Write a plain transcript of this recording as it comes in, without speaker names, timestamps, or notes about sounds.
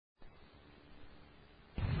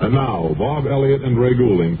And now, Bob Elliott and Ray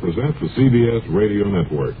Goulding present the CBS Radio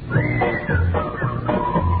Network.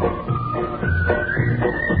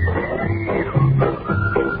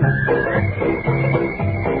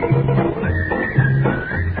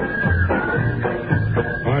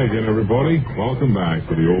 Hi again, everybody. Welcome back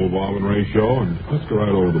to the old Bob and Ray Show. And let's go right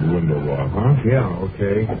over to the window, Bob, huh? Yeah,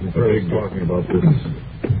 okay. We're talking about this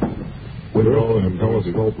window and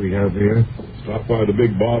telescope we have here. Stop by the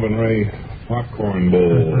big Bob and Ray popcorn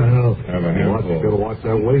bowl. Have a handful. You've got to watch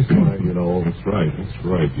that waistline, you know. That's right.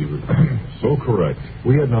 You're so correct.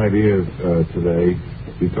 We had an idea today,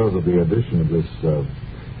 because of the addition of this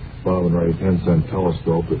Bob and Ray 10-cent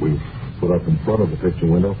telescope that we've put up in front of the picture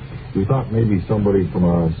window. We thought maybe somebody from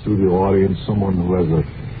our studio audience, someone who has a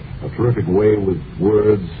terrific way with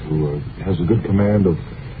words, who has a good command of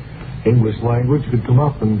English language, could come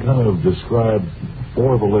up and kind of describe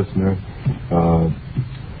for the listener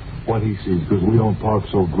what he sees, because we don't talk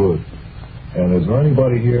so good. And is there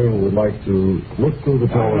anybody here who would like to look through the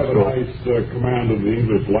telescope? I have a nice command of the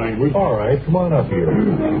English language. All right, come on up here.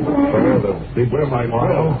 The big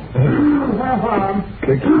smile.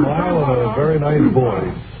 Big smile and a very nice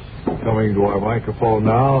voice. Coming to our microphone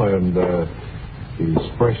now, and he's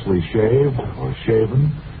freshly shaved or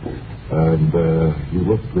shaven, and you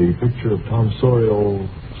look the picture of tonsorial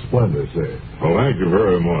splendor, say. Well, thank you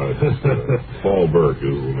very much. Paul Burke is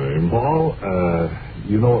the name. Paul,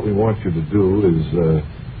 you know what we want you to do is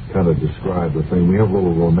kind of describe the thing. We have a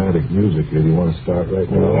little romantic music here. Do you want to start right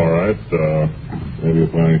now? All right. Maybe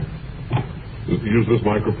if I use this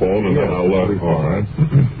microphone and then I'll let. All right.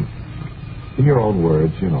 In your own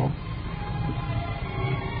words, you know.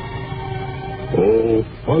 Oh,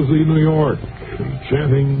 fuzzy New York,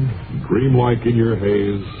 enchanting, dreamlike in your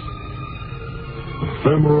haze,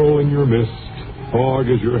 ephemeral in your mist, fog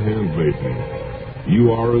as your handmaiden.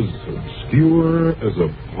 You are as obscure as a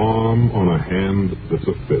palm on a hand that's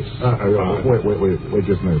a fist. Wait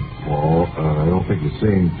just a minute, Paul. I don't think you're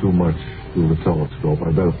seeing too much through the telescope.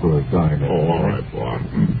 I better put a dime in. Oh, all right, Bob.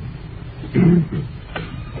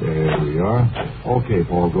 There we are. Okay,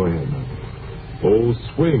 Paul, go ahead now. Oh,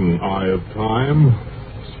 swing, eye of time,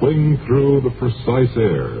 swing through the precise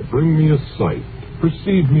air. Bring me a sight,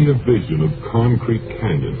 perceive me a vision of concrete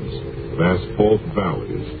canyons, of asphalt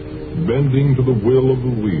valleys, bending to the will of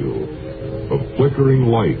the wheel, of flickering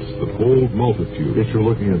lights that hold multitudes. Guess you're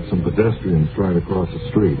looking at some pedestrians trying to cross the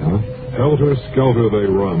street, huh? Helter-skelter they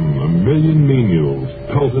run, a million menials,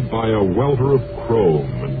 pelted by a welter of chrome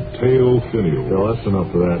and tail finials. Well, that's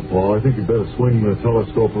enough of that, Paul. I think you'd better swing the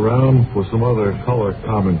telescope around for some other color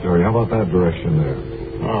commentary. How about that direction there?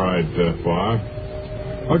 All right, Bob.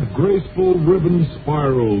 A graceful ribbon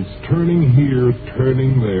spirals, turning here,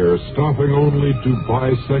 turning there, stopping only to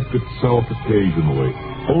bisect itself occasionally,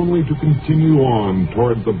 only to continue on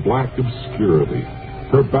toward the black obscurity,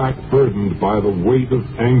 her back burdened by the weight of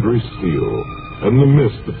angry steel, and the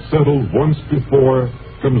mist that settled once before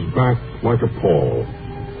comes back like a pall.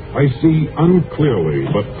 I see unclearly,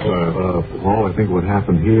 but... Paul, I think what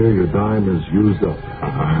happened here, your dime is used up.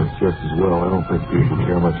 It's just as well. I don't think people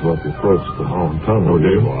care much about the approach to the Holland Tunnel.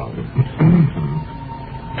 Okay, Bob.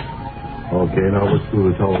 Okay, now look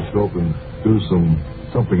through the telescope and do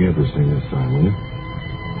something interesting this time, will you?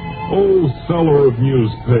 Oh, seller of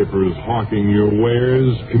newspapers hawking your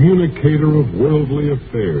wares, communicator of worldly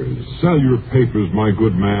affairs, sell your papers, my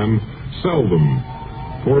good man. Sell them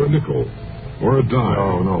for a nickel or a dime.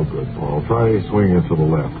 Oh, no good, Paul. Try swinging to the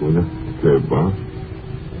left, will you? Okay, Bob.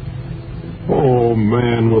 Oh,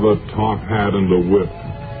 man with a top hat and a whip,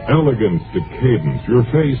 elegance to cadence, your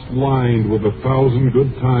face lined with 1,000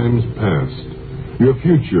 good times past, your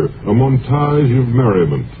future a montage of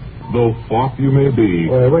merriment. Though fop you may be...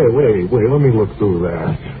 Wait. Let me look through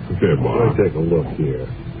that. Okay, Bob. Let me take a look here.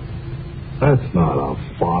 That's not a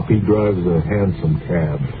fop. He drives a handsome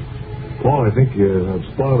cab. Paul, I think I've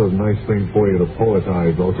spotted a nice thing for you to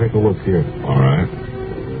poetize, though. Take a look here. All right.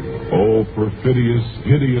 Oh, perfidious,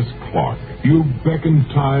 hideous clock. You beckon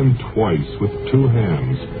time twice with 2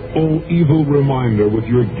 hands. Oh, evil reminder with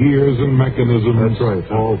your gears and mechanisms. That's right,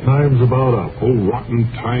 Paul. Time's about up. Oh, rotten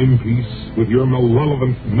timepiece with your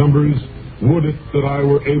malevolent numbers. Would it that I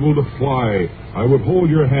were able to fly, I would hold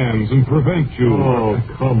your hands and prevent you. Oh,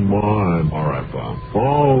 come on. All right, Bob.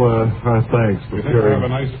 Paul, thanks for You sharing. have a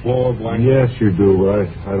nice flow of language. Yes, you do, but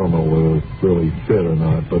I don't know whether it's really fit or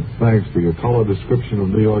not. But thanks for your color description of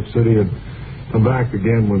New York City, and come back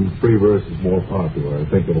again when free verse is more popular. I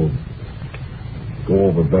think it'll go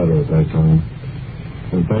over better at that time.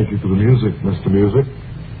 And thank you for the music, Mr. Music.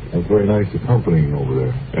 That's very nice accompanying over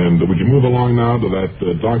there. And would you move along now to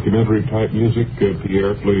that documentary-type music,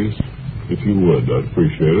 Pierre, please? If you would, I'd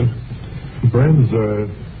appreciate it. Friends,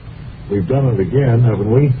 we've done it again,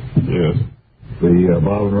 haven't we? Yes. The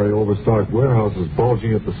Bob and Ray overstocked warehouse is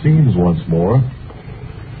bulging at the seams once more.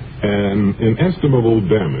 An inestimable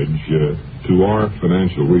damage to our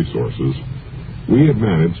financial resources, we have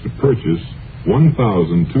managed to purchase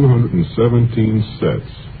 1,217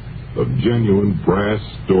 sets of genuine brass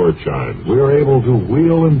door chimes. We were able to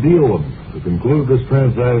wheel and deal them to conclude this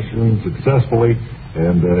transaction successfully,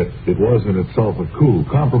 and it was in itself a coup,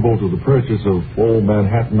 comparable to the purchase of old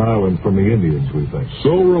Manhattan Island from the Indians, we think.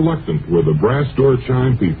 So reluctant were the brass door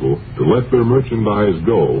chime people to let their merchandise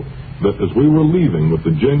go that as we were leaving with the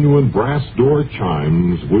genuine brass door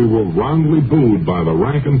chimes, we were roundly booed by the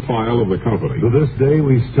rank and file of the company. To this day,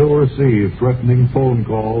 we still receive threatening phone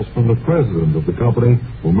calls from the president of the company,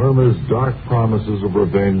 who murmurs dark promises of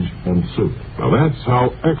revenge and suit. Now that's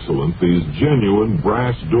how excellent these genuine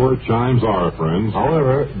brass door chimes are, friends.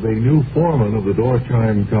 However, the new foreman of the door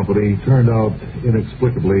chime company turned out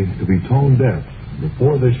inexplicably to be tone deaf.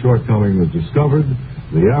 Before this shortcoming was discovered,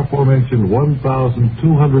 the aforementioned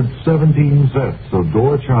 1,217 sets of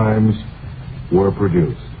door chimes were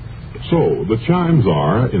produced. So, the chimes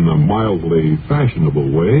are, in a mildly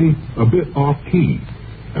fashionable way, a bit off-key.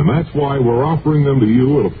 And that's why we're offering them to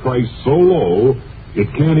you at a price so low,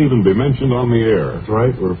 it can't even be mentioned on the air. That's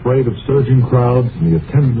right. We're afraid of surging crowds and the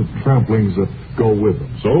attendant tramplings that go with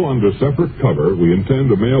them. So, under separate cover, we intend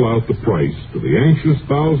to mail out the price to the anxious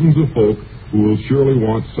thousands of folk who will surely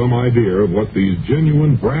want some idea of what these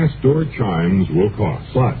genuine brass door chimes will cost.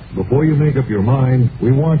 But before you make up your mind,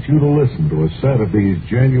 we want you to listen to a set of these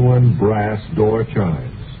genuine brass door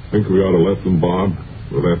chimes. Think we ought to let them, Bob?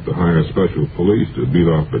 We'll have to hire special police to beat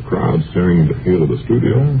off the crowd staring here to the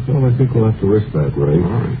studio. Yeah, well, I think we'll have to risk that, Ray.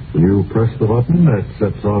 All right. Will you press the button that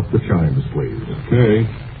sets off the chimes, please? Okay.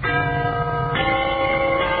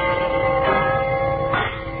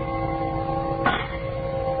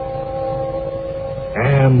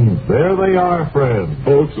 And there they are, friends.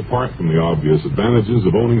 Folks, apart from the obvious advantages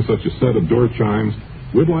of owning such a set of door chimes,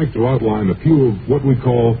 we'd like to outline a few of what we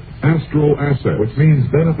call astral assets. Which means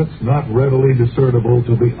benefits not readily discernible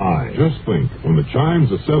to the eye. Just think, when the chimes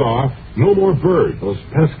are set off, no more birds. Those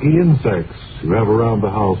pesky insects you have around the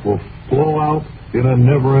house will flow out in a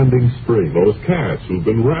never-ending spree. Those cats who've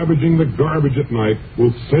been ravaging the garbage at night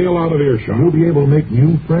will sail out of earshot. You'll be able to make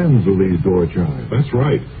new friends with these door chimes. That's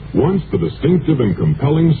right. Once the distinctive and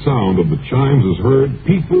compelling sound of the chimes is heard,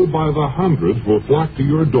 people by the hundreds will flock to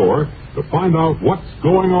your door to find out what's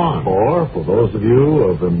going on. Or, for those of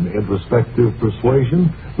you of an introspective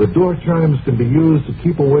persuasion, the door chimes can be used to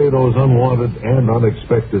keep away those unwanted and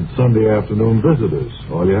unexpected Sunday afternoon visitors.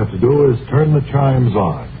 All you have to do is turn the chimes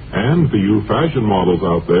on. And for you fashion models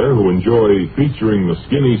out there who enjoy featuring the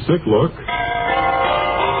skinny, sick look,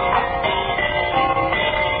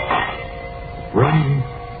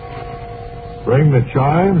 ring the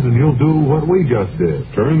chimes and you'll do what we just did.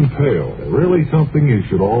 turn pale. Really something you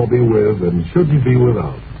should all be with and shouldn't be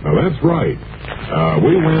without. Now, that's right.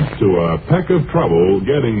 We went to a peck of trouble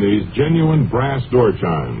getting these genuine brass door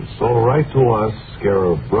chimes. So write to us, care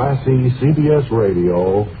of Brassy, CBS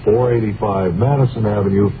Radio, 485 Madison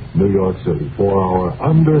Avenue, New York City, for our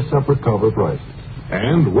under separate cover prices.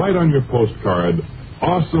 And write on your postcard,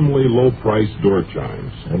 awesomely low-priced door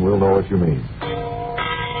chimes. And we'll know what you mean.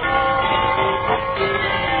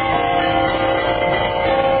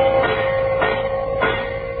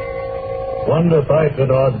 Wonder if I could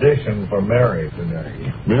audition for Mary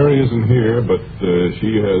today. Mary isn't here, but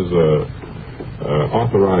she has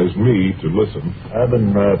authorized me to listen. I've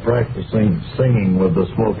been practicing singing with the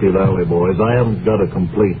Smoky Valley Boys. I haven't got a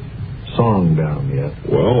complete song down yet.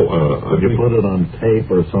 Well, Could you put it on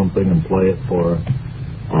tape or something and play it for her?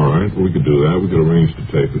 All right, we could do that. We could arrange to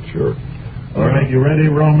tape it, sure. All right, you ready,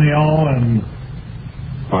 Romeo? And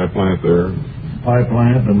Pie plant there. pie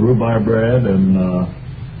plant and rhubarb bread and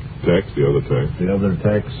Tex, the other Tex. the other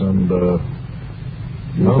Tex and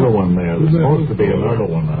another one there. There's supposed to be another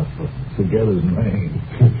one. I forget his name.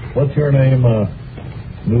 What's your name,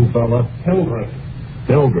 new fella? Hildreth.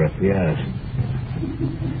 Hildreth, yes.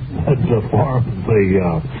 That's a form of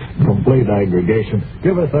the complete aggregation.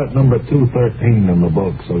 Give us that number 213 in the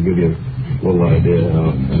book, so I'll give you a little idea.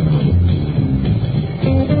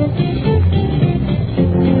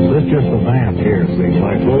 This is just a vamp here, seems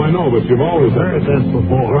like. Well, I know, but you've always Heard this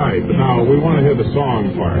before. Right, but now we want to hear the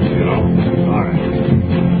song part, you know. All right.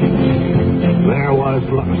 There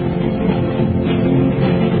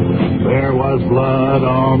was blood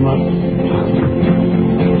on the...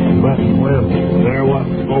 But, well, there was.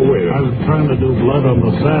 Oh, wait. I was trying to do blood on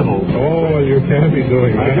the saddle. Oh, you can't be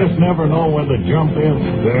doing I that. just never know when to jump in.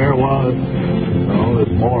 There was. Oh,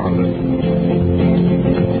 there's more of it.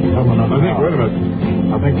 Coming up now. Wait a minute.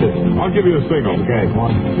 I think this. I'll give you a signal. Okay, come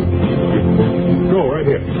on. Go right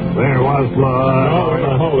here. There was blood. No, wait,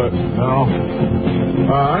 hold it. No.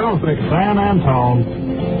 I don't think San Antone.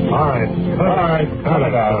 All right. Cut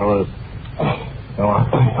it out. Fellas. Oh,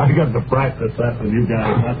 I got to practice that with you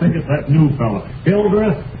guys. I think it's that new fella.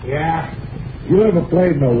 Hildreth? Yeah. You ever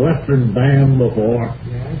played in a Western band before?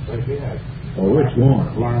 Yes, I did. Well, which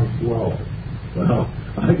one? Lawrence Wells. Well,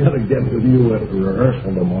 I got to get with you at the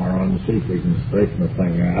rehearsal tomorrow and see if we can straighten the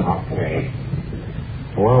thing out. Okay.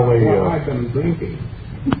 Well, I've been drinking.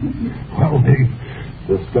 they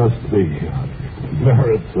discussed the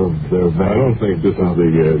merits of their band. I don't think this is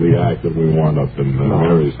the act that we want up in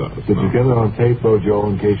Mary's house. Did you get it on tape, though, Joe,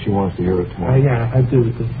 in case she wants to hear it tomorrow? Yeah, I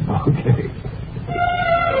do. Okay.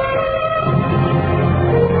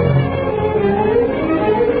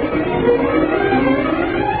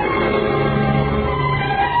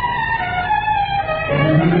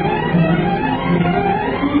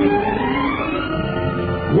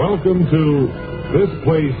 Welcome to This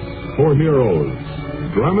Place for Heroes.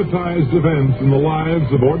 Dramatized events in the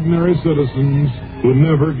lives of ordinary citizens who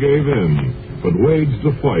never gave in, but waged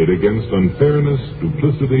a fight against unfairness,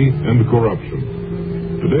 duplicity, and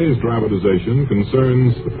corruption. Today's dramatization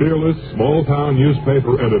concerns the fearless small-town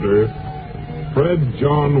newspaper editor, Fred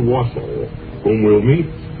John Wassell, whom we'll meet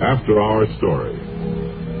after our story.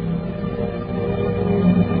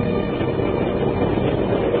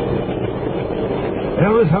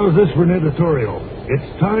 Alice, how's this for an editorial?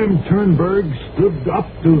 It's time Turnberg stood up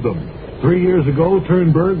to them. 3 years ago,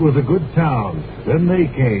 Turnberg was a good town. Then they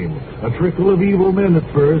came. A trickle of evil men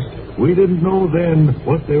at first. We didn't know then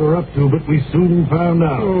what they were up to, but we soon found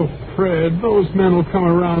out. Oh, Fred, those men will come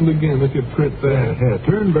around again if you print that.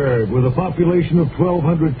 Turnberg, with a population of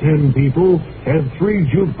 1,210 people, had 3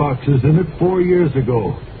 jukeboxes in it 4 years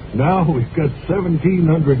ago. Now we've got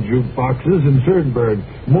 1,700 jukeboxes in Turnberg,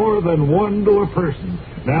 more than one to a person.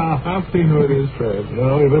 Now, I'll see who it is, Fred.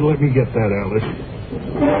 Oh, you better let me get that, Alice.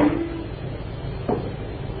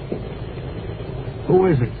 Who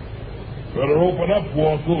is it? Better open up,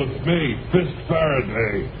 Wassell. It's me, Fist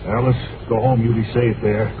Faraday. Alice, go home. You be safe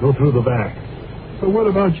there. Go through the back. So what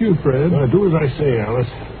about you, Fred? Do as I say,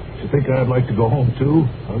 Alice. You think I'd like to go home, too?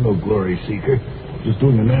 I'm no glory seeker. Just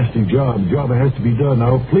doing a nasty job. Job that has to be done.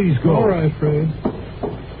 Now, please go. All right, Fred.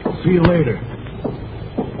 See you later.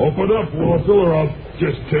 Open up, Wassell, or I'll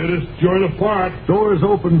just tear this joint apart. Door's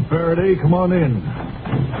open, Faraday. Come on in.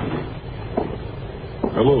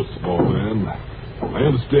 Hello, small man. I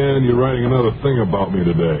understand you're writing another thing about me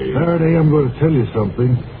today. Faraday, I'm going to tell you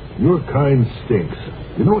something. Your kind stinks.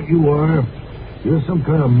 You know what you are? You're some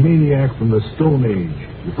kind of maniac from the Stone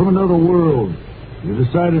Age. You're from another world. You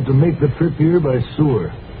decided to make the trip here by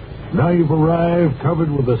sewer. Now you've arrived covered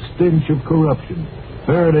with a stench of corruption.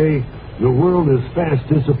 Faraday, your world is fast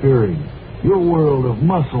disappearing. Your world of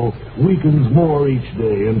muscle weakens more each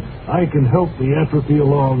day, and I can help the atrophy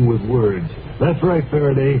along with words. That's right,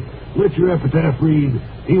 Faraday. Let your epitaph read,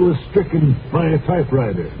 he was stricken by a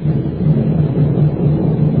typewriter.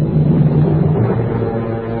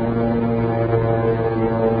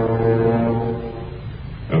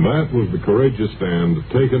 And that was the courageous stand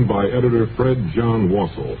taken by editor Fred John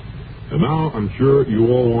Wassell. And now I'm sure you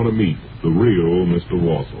all want to meet the real Mr.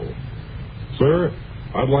 Wassell. Sir,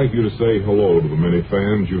 I'd like you to say hello to the many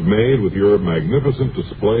fans you've made with your magnificent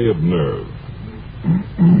display of nerve.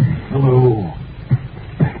 Hello.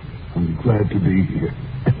 I'm glad to be here.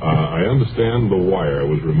 I understand the wire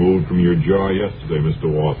was removed from your jaw yesterday, Mr.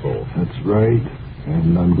 Wassell. That's right.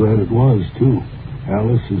 And I'm glad it was, too.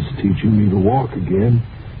 Alice is teaching me to walk again.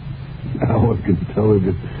 Now I can tell her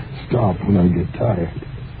to stop when I get tired.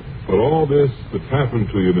 But all this that's happened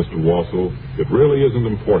to you, Mr. Wassell, it really isn't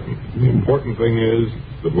important. The important thing is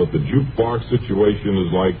that what the jukebox situation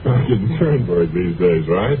is like in Turnberg these days,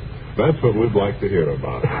 right? That's what we'd like to hear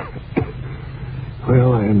about.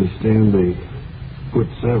 Well, I understand they put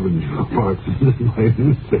 7 jukeboxes in my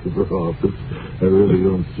newspaper office. I really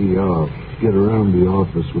don't see how I'll get around the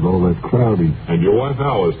office with all that crowding. And your wife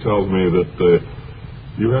Alice tells me that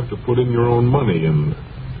you have to put in your own money, and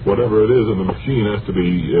whatever it is in the machine has to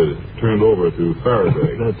be turned over to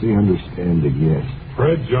Faraday. That's the understanding, yes.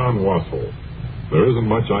 Fred John Wassell, there isn't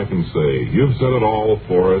much I can say. You've said it all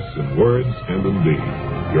for us in words and in deed.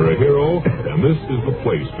 You're a hero, and this is the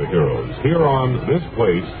place for heroes. Here on This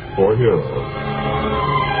Place for Heroes.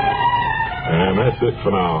 And that's it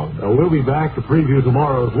for now. We'll be back to preview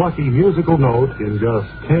tomorrow's lucky musical note in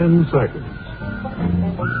just 10 seconds.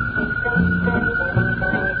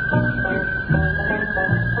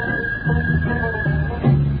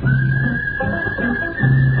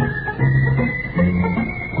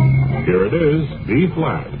 Here it is, B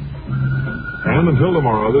flat. And until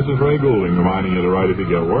tomorrow, this is Ray Goulding reminding you to write if you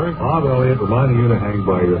get work. Bob Elliott reminding you to hang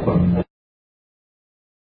by your thumb.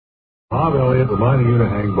 Bob Elliott reminding you to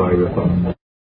hang by your thumb.